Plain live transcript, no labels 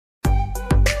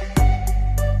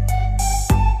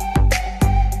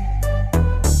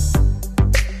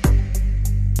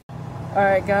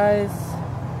Alright guys,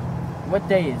 what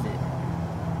day is it?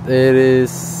 It is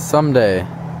someday.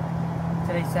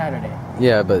 Today's Saturday.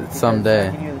 Yeah, but it's someday. I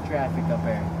can hear the traffic up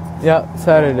there. Yep,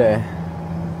 Saturday.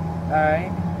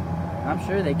 Alright. I'm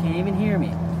sure they can't even hear me.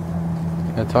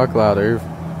 Yeah, talk louder.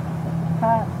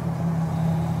 Hi.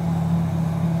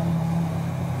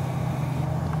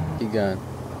 Keep going.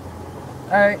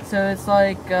 Alright, so it's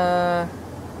like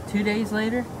 2 days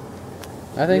later.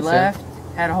 I think we left,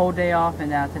 had a whole day off,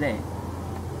 and now today.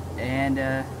 And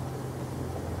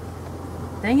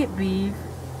dang it, Beav.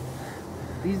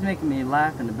 Beav's making me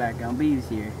laugh in the background. Beav's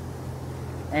here.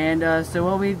 And so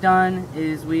what we've done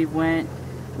is we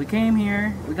came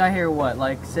here, we got here what,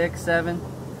 like 6, 7?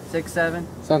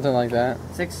 Something like that.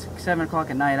 6, 7 o'clock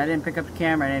at night. I didn't pick up the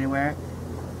camera anywhere.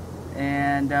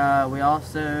 And we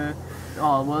also,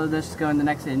 oh, well, let's just go in the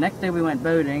next day. The next day we went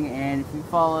boating, and if you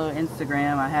follow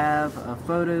Instagram, I have a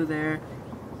photo there.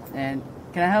 And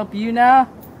can I help you now?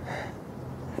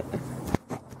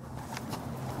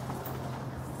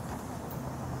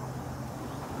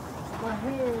 My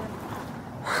head.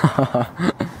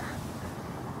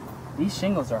 These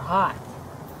shingles are hot.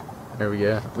 There we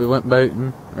go. We went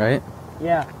boating, right?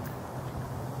 Yeah.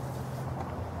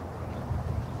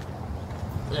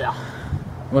 Yeah.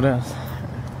 What else?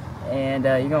 And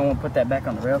you're gonna want to put that back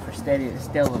on the rail for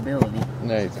stability.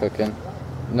 No, you're cooking.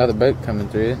 Another boat coming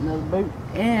through. Another boat.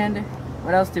 And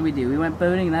what else did we do? We went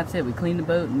boating, and that's it. We cleaned the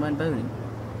boat and went boating.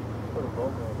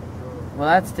 Well,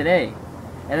 that's today.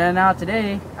 And then now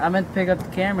today, I meant to pick up the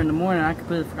camera in the morning. I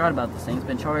completely forgot about this thing. It's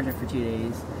been charging for 2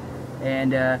 days.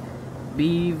 And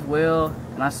Beav, Will,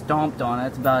 and I stomped on it.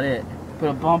 That's about it. Put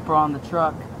a bumper on the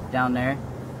truck down there.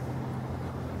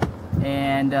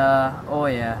 And oh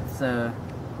yeah, so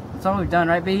that's all we've done,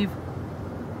 right, Beav?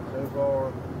 So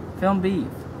far. Film Beav.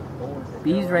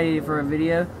 Beav's ready for a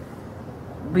video.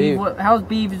 Beav, how's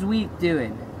Beav's week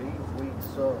doing? Beav's week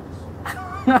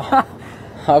sucks.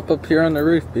 Hop up here on the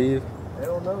roof, Beav. I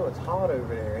don't know, it's hot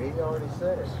over there. He already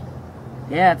said it.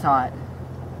 Yeah, it's hot.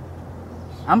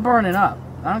 I'm burning up.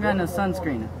 I don't got no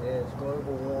sunscreen. Yeah, it's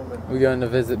global warming. We going to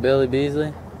visit Billy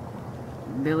Beasley?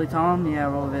 Billy Tom? Yeah,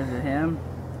 we'll visit him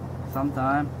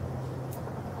sometime.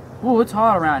 Ooh, it's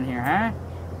hot around here, huh?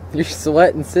 You're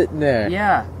sweating sitting there.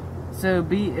 Yeah. So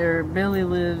Billy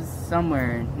lives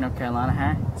somewhere in North Carolina,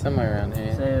 huh? Somewhere around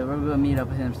here. So we're gonna meet up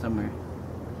with him somewhere.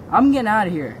 I'm getting out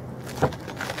of here.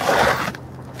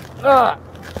 Ugh.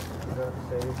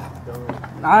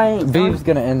 I ain't Beav's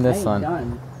gonna end this one.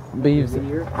 one. Beav's.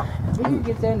 Here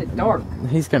gets in the dark.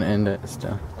 He's gonna end it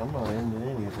still. I'm not ending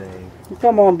anything.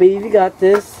 Come on, Beav, you got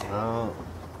this. No.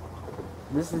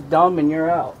 This is dumb and you're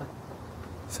out.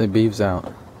 Say Beav's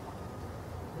out.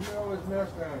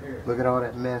 Look at all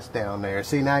that mess down there.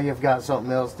 See, now you've got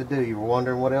something else to do. You were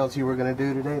wondering what else you were going to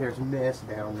do today? There's mess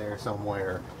down there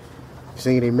somewhere.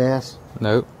 See any mess?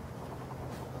 Nope.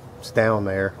 It's down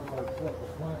there.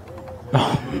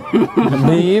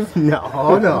 Beav?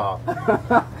 No, no.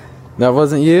 That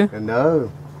wasn't you?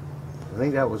 No. I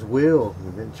think that was Will.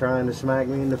 He's been trying to smack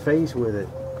me in the face with it.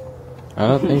 I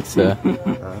don't think so.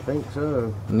 I think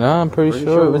so. No, I'm pretty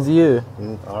sure it was you.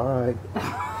 All right.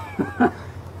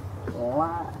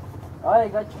 Oh, you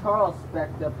got your Carl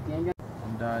specked up again.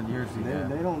 I'm dying years ago.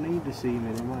 They don't need to see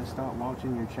me. They might stop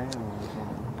watching your channel or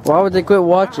something. Why would they quit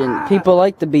watching? People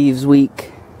like the Beav's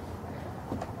week.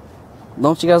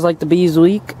 Don't you guys like the Beav's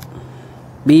week?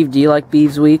 Beav, do you like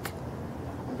Beav's week?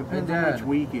 It depends on which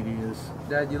week it is.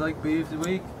 Dad, you like Beav's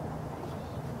week?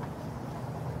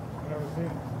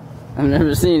 I've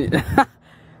never seen it.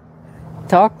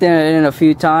 Talked in it a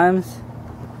few times.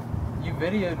 You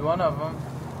videoed one of them.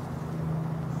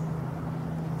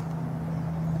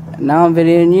 Now I'm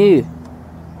videoing you.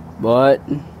 But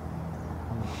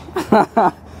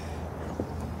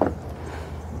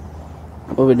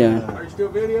what we doing? Are you still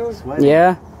videoing?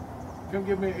 Yeah. Come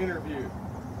give me an interview.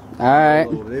 Alright.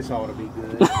 Oh, this ought to be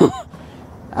good.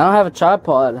 I don't have a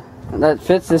tripod that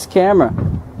fits this camera.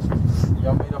 You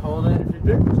want me to hold it? If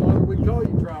your dick was longer, we'd call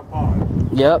you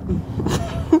tripod. Yep.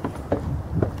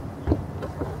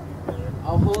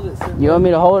 I'll hold it. You want me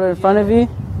to hold it in front of you?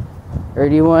 Or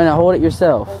do you want to hold it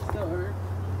yourself?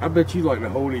 I bet you like to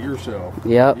hold it yourself.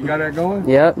 Yep. You got that going?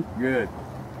 Yep. Good.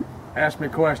 Ask me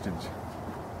questions.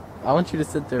 I want you to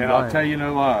sit there. And I'll tell you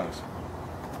no lies.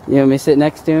 You want me to sit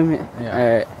next to him? Yeah.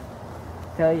 Alright.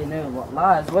 Tell you no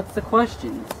lies. What's the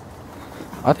questions?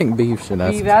 I think Beav should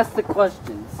ask. Beav, ask the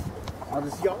questions. I'll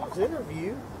just. Y'all's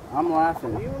interview. I'm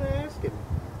laughing. What do you want to ask him?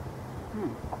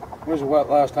 When's the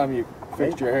last time you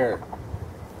fixed your hair?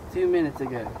 2 minutes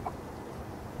ago.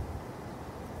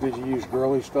 Did you use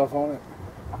girly stuff on it?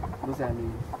 What's that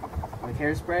mean? Like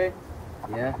hairspray?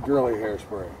 Yeah. Girly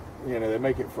hairspray. You know, they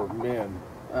make it for men.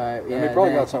 Yeah. And they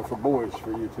probably got something for boys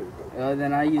for you too. But.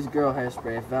 Then I use girl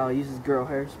hairspray. If Val uses girl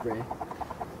hairspray.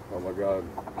 Oh my God,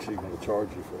 she's gonna charge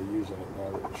you for using it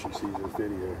now that she sees this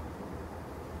video.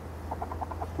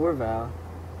 Poor Val.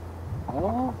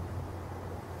 Oh.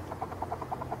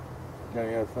 Got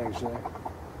any other things to say?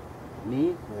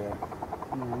 Me? Yeah.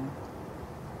 No.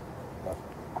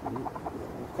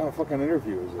 What kind of fucking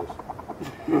interview is this?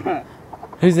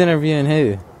 Who's interviewing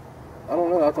who? I don't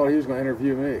know. I thought he was gonna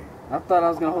interview me. I thought I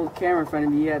was gonna hold the camera in front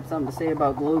of you. You had something to say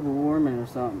about global warming or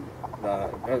something. Nah,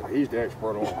 he's the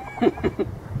expert on it.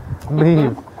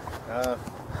 Beav.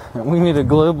 We need a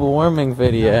global warming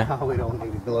video. No, we don't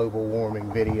need a global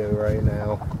warming video right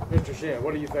now. Mr. Shin,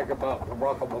 what do you think about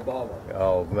Barack Obama?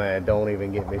 Oh man, don't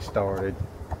even get me started.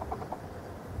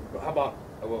 How about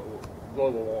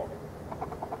global warming?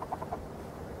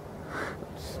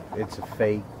 It's a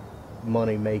fake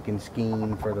money-making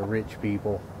scheme for the rich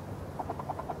people.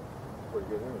 Pretty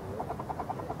good interview, right?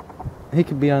 He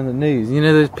could be on the news. You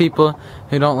know those people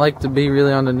who don't like to be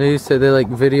really on the news, so they like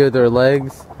video their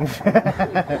legs?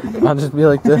 I'll just be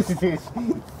like this.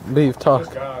 Beav, talk.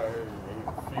 This guy,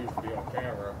 he refused to be on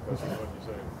camera because he wouldn't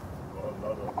say,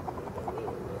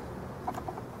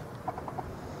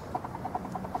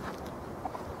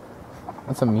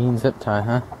 That's a mean zip tie,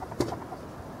 huh?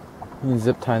 You can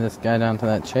zip tie this guy down to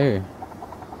that chair.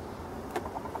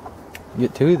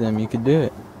 Get two of them, you could do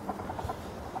it.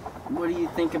 What do you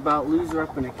think about Loser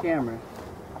Up in a Camera?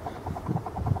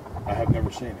 I have never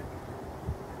seen it.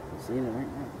 You seen it right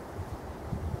now.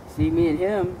 See me and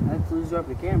him, that's Loser Up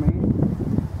in a Camera. Ain't it?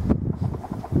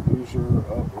 Loser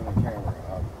Up in a Camera.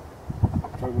 I'm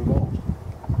totally lost.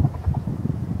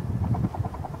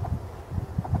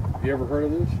 You ever heard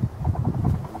of this? I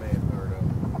may have heard of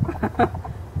it.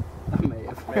 I may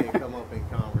have. May have come up in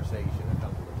conversation a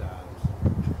couple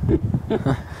of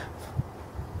times.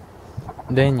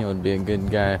 Daniel would be a good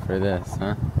guy for this,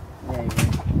 huh? Yeah,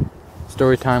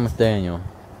 Story time with Daniel.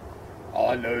 All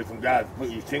I know is some guys put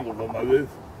these shingles on my roof.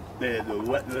 They're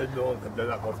wet the door because they're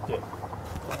not going to stick.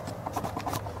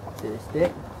 Did it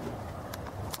stick?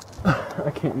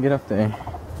 I can't get up there.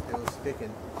 It was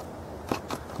sticking.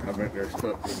 I bet they're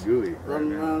stuck in gooey right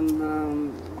now.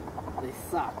 They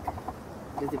suck.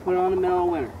 Because they put it on in the middle of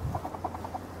winter.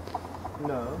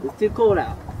 No, It's too cold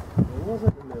out. it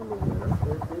wasn't the middle of winter.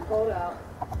 It's too cold out.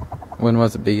 When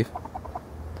was it, Beav?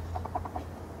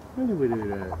 When did we do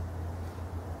that?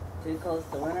 Too close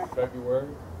to winter? February?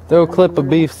 Throw a clip of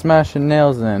Beav smashing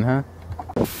nails in, huh?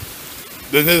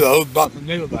 There's a whole box of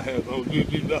nails I have. Oh, use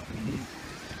these up.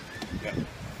 Yeah.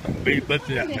 Big bunch of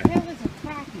that. What the hell is a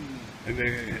cracking? And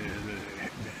then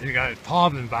you got a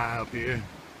palming vine up here.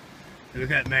 Look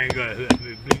at that man got a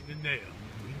big nail.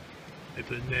 They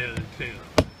put a nail in the tail.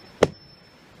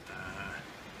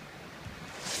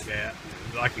 Yeah,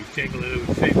 like he's taking a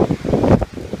little thing.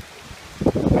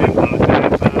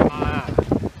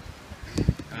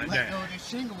 Let go of this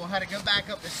shingle. We'll have to go back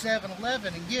up to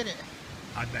 7-Eleven and get it.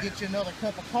 Get you another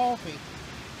cup of coffee.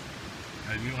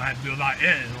 And you don't have to do a lot of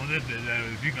editing on this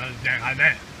if you can understand how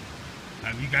that.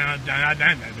 If you can understand how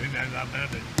that,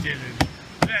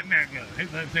 that man goes. He's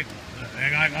going to think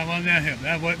I'm on that hip.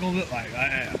 That's what it's going to look like. I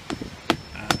am.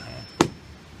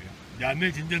 I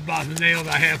mentioned this box of nails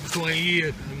I have for 20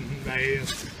 years.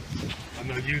 I'm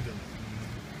not using them.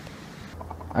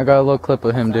 I got a little clip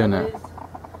of him doing that.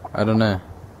 I don't know.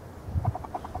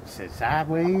 Is it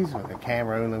sideways or the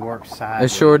camera only works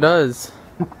sideways? It sure does.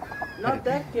 Not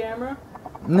that camera.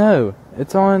 No,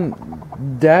 it's on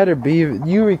Dad or Beav.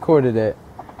 You recorded it.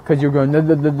 Because you were going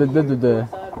Sideways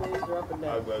or up and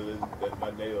down? That's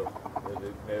my nails.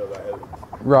 The nails I have.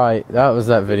 Right, that was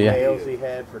that video. Nails he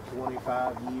had for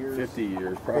 25 years. 50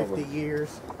 years, probably. 50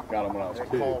 years. Got them when I was They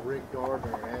 2. called Rick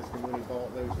Gardner and asked him when he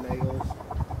bought those nails.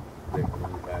 Big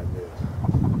really bad nails.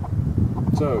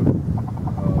 So,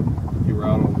 you were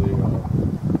out on the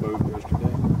boat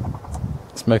yesterday.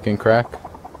 Smoking crack.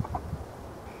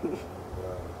 Did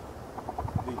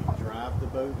you drive the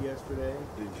boat yesterday?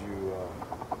 Did you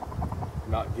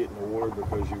not get in the water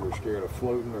because you were scared of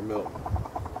floating or melting?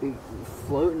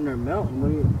 Floating or melting? What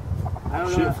do you? I don't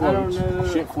Shit know. floats. I don't know.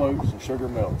 Shit floats and sugar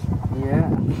melts. Yeah.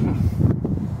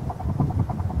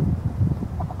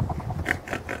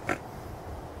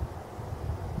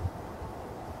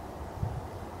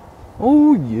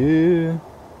 Oh yeah.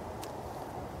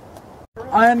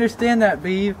 I understand that,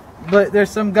 Beav, but there's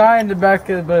some guy in the back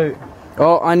of the boat.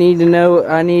 Oh, I need to know.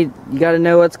 You got to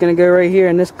know what's gonna go right here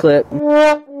in this clip.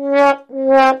 Wah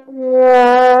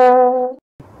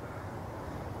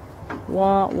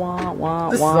wah wah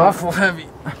This is wah. awful heavy.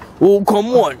 Oh, come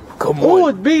on. Come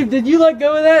Oh, Beav, did you let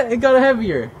go of that? It got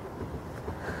heavier.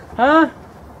 Huh?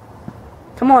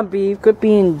 Come on, Beav. Quit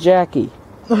being Jackie.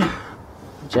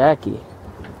 Jackie.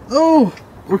 Oh,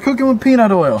 we're cooking with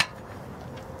peanut oil.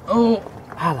 Oh.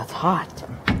 Ah, that's hot.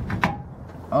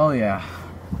 Oh, yeah.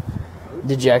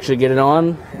 Did you actually get it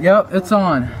on? Yep, it's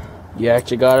on. You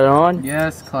actually got it on?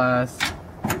 Yes, class.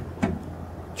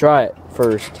 Try it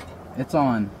first. It's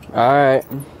on. Alright.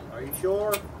 Are you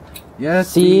sure? Yes,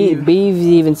 See, Beav. Beav's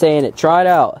even saying it. Try it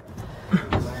out.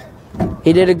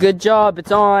 He did a good job.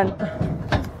 It's on.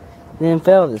 Didn't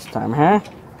fail this time, huh?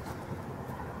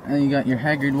 And you got your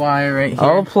haggard wire right here.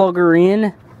 I'll plug her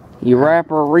in. You wrap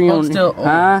her around. Hold still. Oh,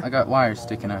 Huh? I got wires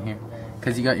sticking out here.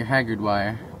 Because you got your haggard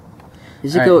wire.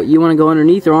 Is it All go? right. You want to go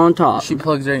underneath or on top? She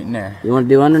plugs right in there. You want to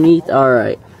do underneath? All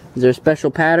right. Is there a special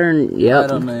pattern? Yep. I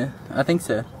don't know. I think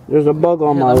so. There's a bug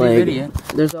on Here, my let me leg. video.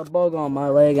 There's a bug on my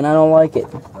leg, and I don't like it.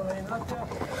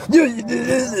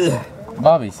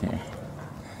 Bobby's here.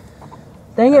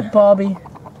 Dang it, Bobby.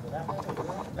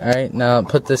 Alright, now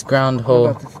put this ground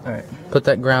hole. Alright. Put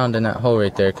that ground in that hole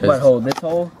right there. What hole? This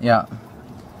hole? Yeah.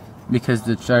 Because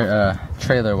the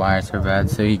trailer wires are bad,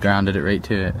 so he grounded it right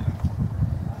to it.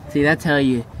 See, that's how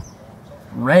you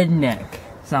redneck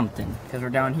something. Because we're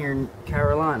down here in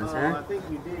Carolinas, huh? I think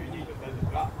you did.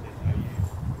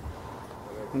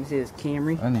 Let me see this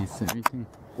Camry. I need to sit right here.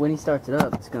 When he starts it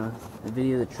up, it's gonna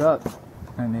video the truck.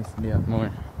 That needs to be up more.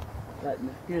 That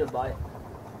mosquito bite.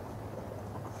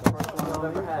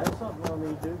 That's something you'll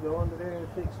need to do. Go under there and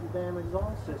fix the damn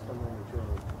exhaust system on the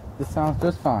truck. This sounds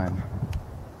just fine.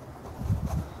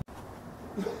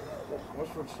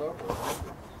 What's for supper?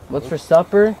 What's for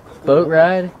supper? Boat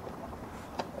ride.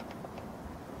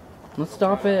 Let's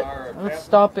stop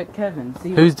at Kevin.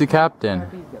 See Who's the captain?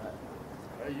 what he's got.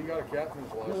 Hey, you got a captain's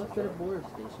Yeah, license. let's go to border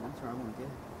station. That's where I want to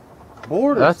go.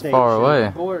 Border That's station. far away.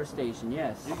 Border station,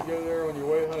 yes. You can go there on your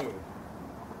way home.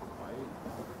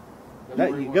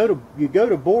 That, you go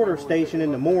to border station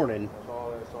in the morning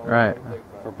That's all Right.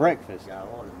 for breakfast.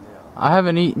 I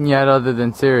haven't eaten yet other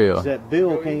than cereal. That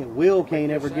Will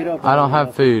can't ever get up. I don't have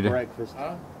enough to eat food. Breakfast.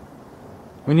 Huh?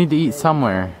 We need to eat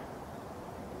somewhere.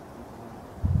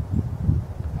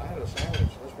 I had a sandwich.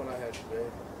 That's what I had today.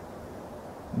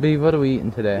 B, what are we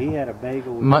eating He today? had a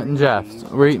bagel. With Mutton cream Jeffs. cheese.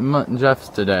 We're eating Mutton Jeffs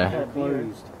today. Got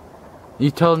closed.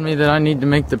 You told me that I need to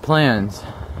make the plans.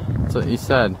 That's what you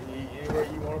said. Anywhere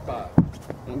you want to buy.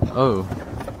 Oh.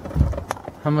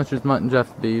 How much is Mutton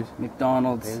Jeffs, Beav?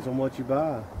 McDonald's. Depends on what you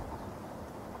buy.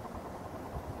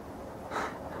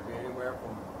 It'll be anywhere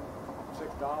from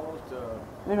 $6 to.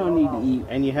 We don't need to eat.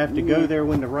 And you have to go there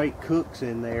when the right cook's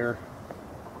in there.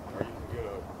 Or you can get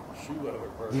a shoe leather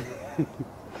burger.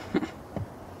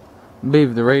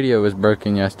 Beav, the radio was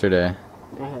broken yesterday.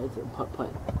 I had some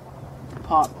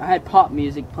pop. I had pop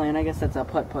music playing. I guess that's a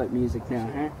putt music now,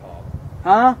 huh? Pop.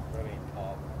 Huh? That ain't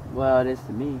pop. Well, it is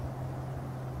to me.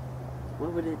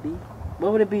 What would it be?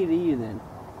 What would it be to you then?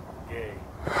 Gay.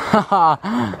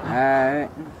 Alright.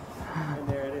 And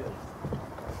there it is.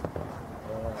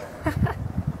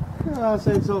 I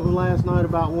said something last night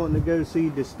about wanting to go see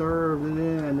Disturbed,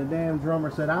 and the damn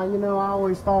drummer said, "Ah, you know, I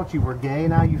always thought you were gay.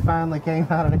 Now you finally came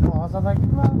out of the closet." I was like,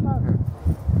 "Motherfucker."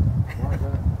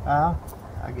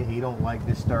 I guess he don't like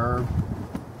Disturbed.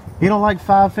 He don't like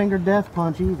Five Finger Death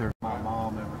Punch either. My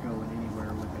mom ever going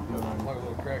anywhere with a gun. Like a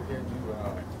little crackhead,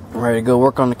 you Ready to go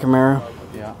work on the Camaro?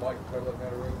 Yeah. like to put up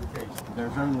at a revocation.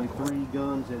 There's only 3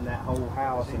 guns in that whole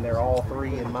house, and they're all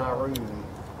 3 in my room.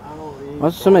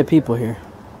 What's so many people here?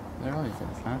 There always is,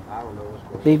 huh? I don't know what's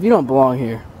going on. Dave, you don't belong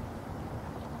here.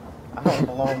 I don't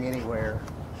belong anywhere.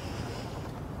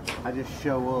 I just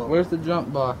show up. Where's the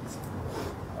jump box?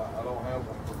 I don't have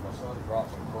one because my son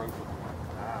dropped and broke it.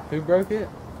 Who broke it?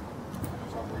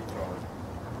 Some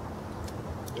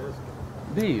retard.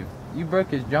 Beav, you broke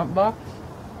his jump box?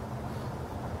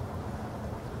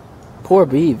 Poor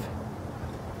Beav.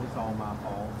 It's all my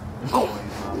fault. It's always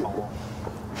my fault.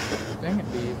 Dang it,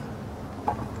 Beav.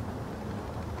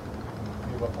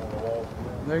 Give up on the wall.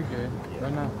 They're good. They're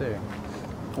not there.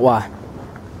 Why?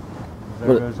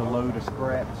 There goes a load of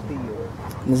scrap steel.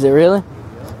 Is it really?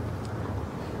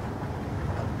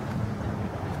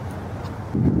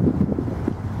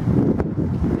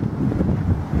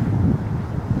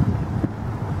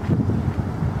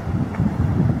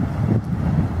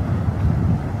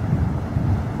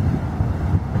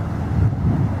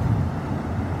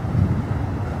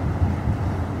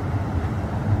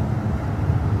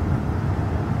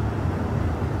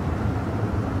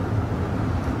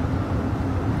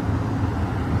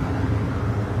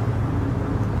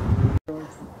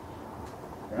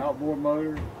 Outboard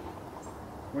motor.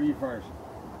 What are you first?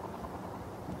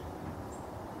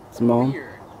 Small.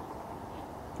 Beer.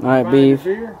 Alright, Find the Beav.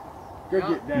 beer? Go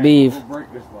get that. Beav. We'll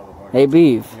break this motherfucker. Hey,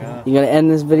 Beav. Yeah. You gonna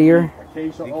end this video? A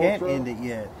case of You can't Ultra, end it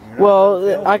yet. You're not Well,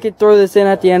 gonna film I it. could throw this in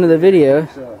at the end of the video.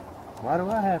 case of Why do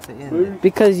I have to end booze. it?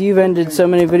 Because you've ended so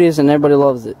many videos and everybody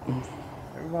loves it.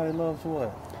 Everybody loves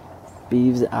what?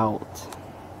 Beav's out.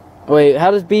 Wait,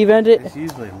 how does Beav end it? It's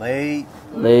usually late.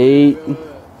 Late.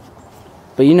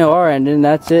 But you know our ending,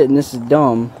 that's it, and this is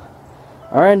dumb.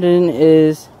 Our ending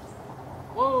is...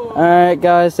 Alright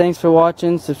guys, thanks for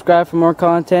watching. Subscribe for more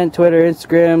content. Twitter,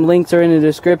 Instagram, links are in the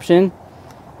description.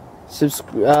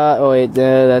 Oh wait,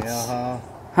 that's... Uh-huh.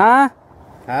 Huh?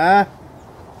 Huh?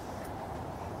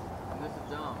 This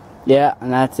is dumb. Yeah,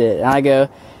 and that's it. And I go,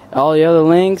 all the other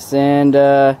links, and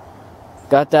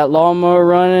got that lawnmower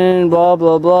running, blah,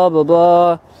 blah, blah, blah,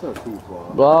 blah. So cool,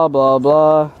 Claude. Blah, blah,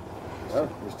 blah.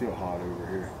 It's still hot over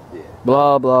here. Yeah.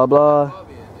 Blah, blah, blah.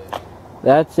 Bobby ended.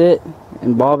 That's it.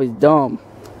 And Bobby's dumb.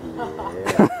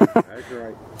 Yeah. That's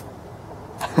right.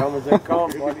 Come as they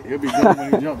come, buddy. He'll be good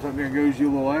when he jumps up there and goes,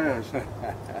 you little ass.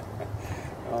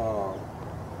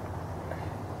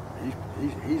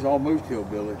 He's almost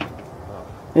hillbilly.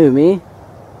 Who, me?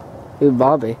 Who,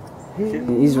 Bobby?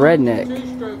 He's redneck.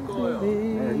 Two-stroke oil.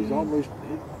 Yeah, he's almost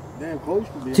damn close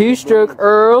to being Two-stroke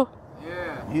Earl.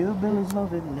 Yeah. Hillbillies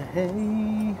love it in the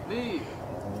hay. Beef.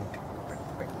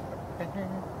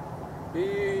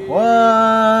 Beef.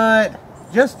 What?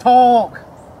 Just talk.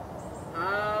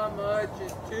 How much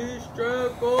is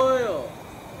two-stroke oil?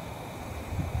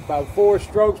 About 4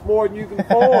 strokes more than you can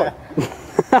afford.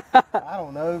 I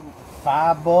don't know.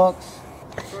 $5.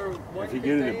 For one If you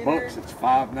get it at container? Bucks, it's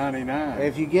 $5.99.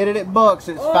 If you get it at Bucks,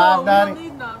 it's Oh, $5.90. we don't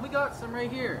need none. We got some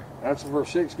right here. That's for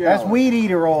 6 gallons. That's weed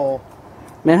eater oil.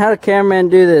 Man, how do cameramen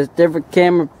do this? Different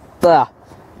camera. Blah.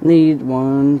 Need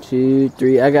 1, 2,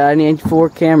 3. I need 4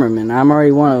 cameramen. I'm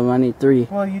already one of them. I need 3.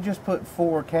 Well, you just put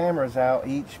 4 cameras out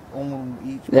each on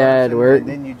each person, Yeah, it'd work. and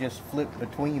then you just flip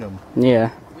between them.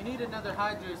 Yeah. We need another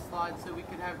hydro slide so we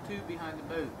could have 2 behind the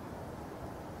boat.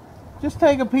 Just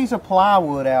take a piece of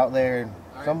plywood out there and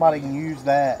somebody can use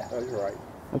that. That's right.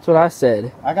 That's what I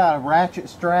said. I got a ratchet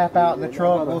strap out in the Yeah,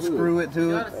 truck. how about We'll a hood? screw it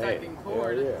to Got it. a second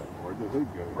cord. Yeah. Where'd the hood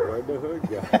go? Where'd the hood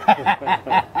go?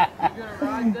 You gonna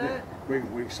ride that? We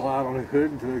can slide on the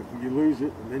hood until you lose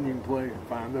it, and then you can play and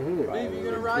find the hood. Baby, you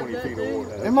gonna ride 20 that feet of thing?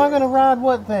 water. Am I going to ride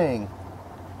what thing?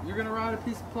 You're gonna ride a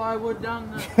piece of plywood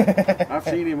down the... I've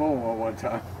seen him on one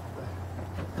time.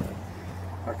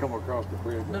 I come across the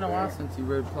bridge. It's been a while since you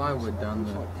rode plywood down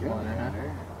the water,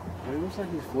 huh? It looks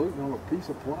like he's floating on a piece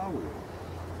of plywood.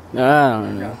 I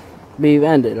don't know. Beav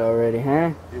ended already,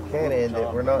 huh? Can't end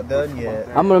it. We're not done yet.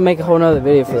 I'm gonna make a whole nother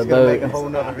video for He's the going to make a boat. whole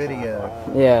nother video.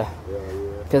 Yeah.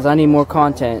 Because I need more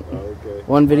content. Okay.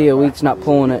 One video a week's not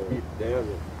pulling it. Damn it.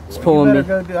 It's You pulling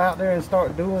better me. go out there and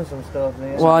start doing some stuff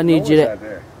then. Well, I need you What's to... that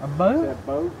there? A boat? That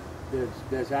boat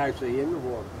that's actually in the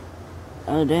water.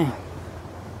 Oh, damn.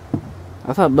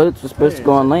 I thought boats were supposed to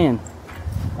go on land.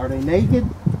 Are they naked?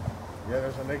 Yeah,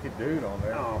 there's a naked dude on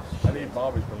there. Oh, I need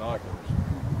Bobby's binoculars.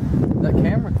 That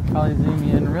camera could probably zoom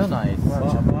you in real nice.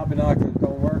 My binoculars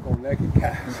don't work on naked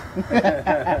guys.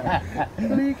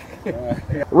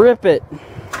 Rip it.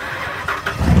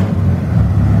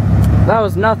 That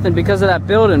was nothing because of that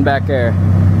building back there.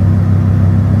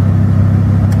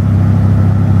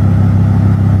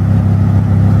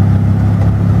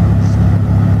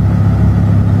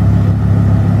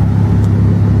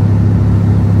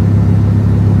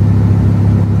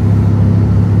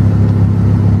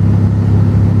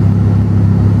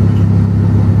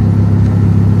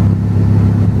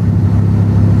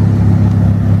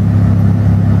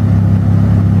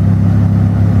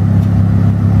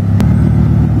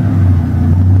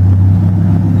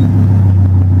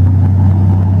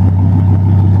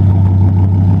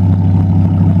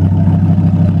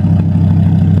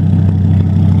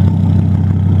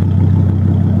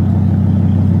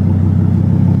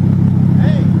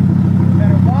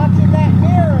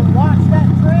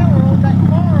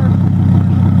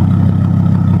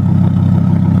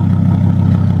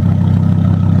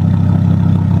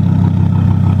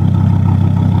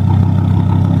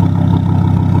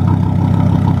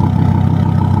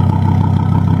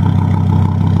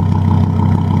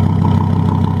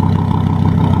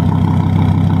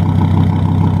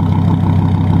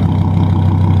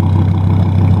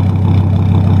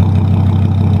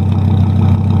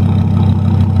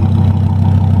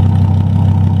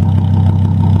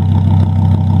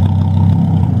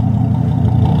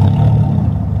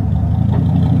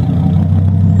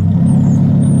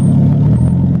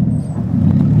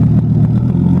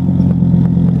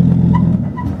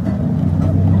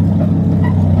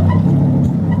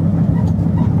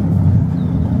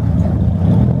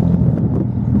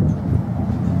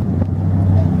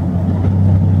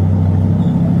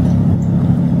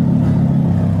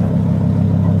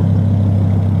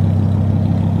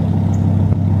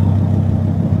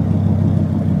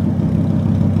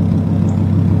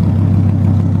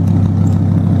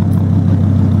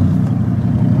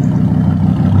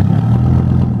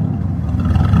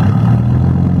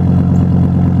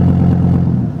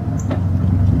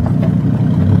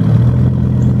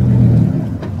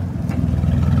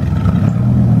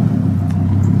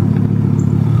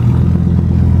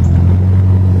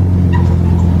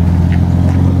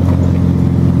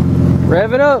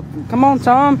 get up. Come on,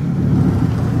 Tom.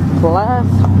 Class.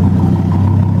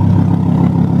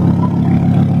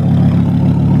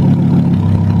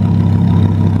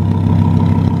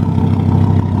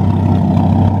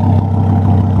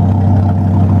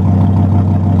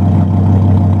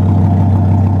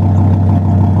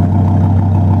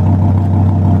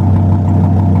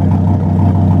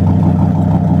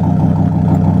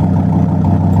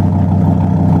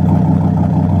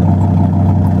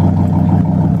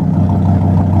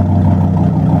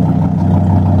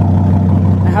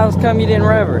 How's come you didn't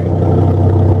rev her?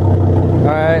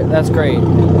 Alright, that's great.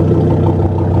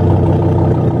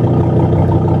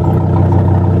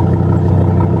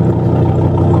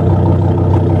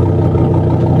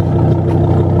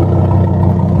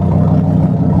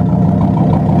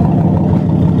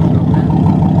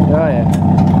 Oh yeah.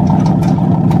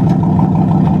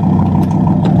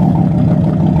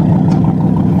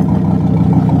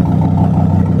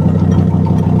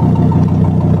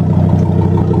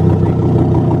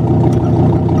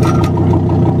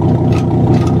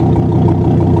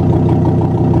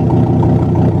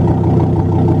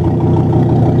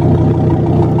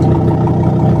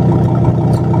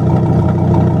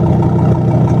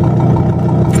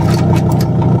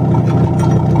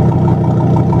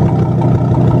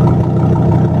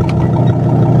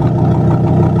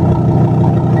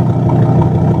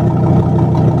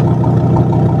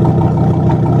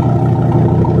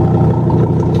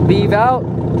 Beav out?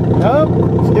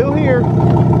 Nope, still here. Dang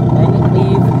it,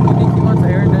 Beav. You think he wants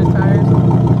air in those tires?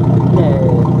 No.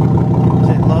 Is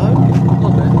it low? A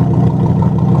little bit.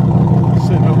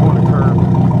 Sitting up on the curb.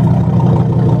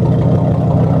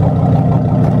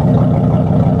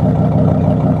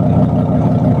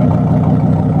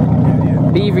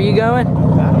 Beav, are you going? I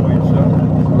don't know something.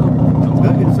 I'm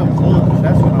gonna get some lunch.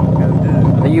 That's what I'm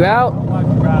gonna do. Are you out?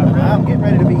 I'm getting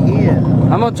ready to be in.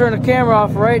 I'm gonna turn the camera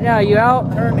off right now. You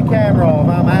out? Turn the camera off.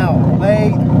 I'm out.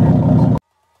 Wait.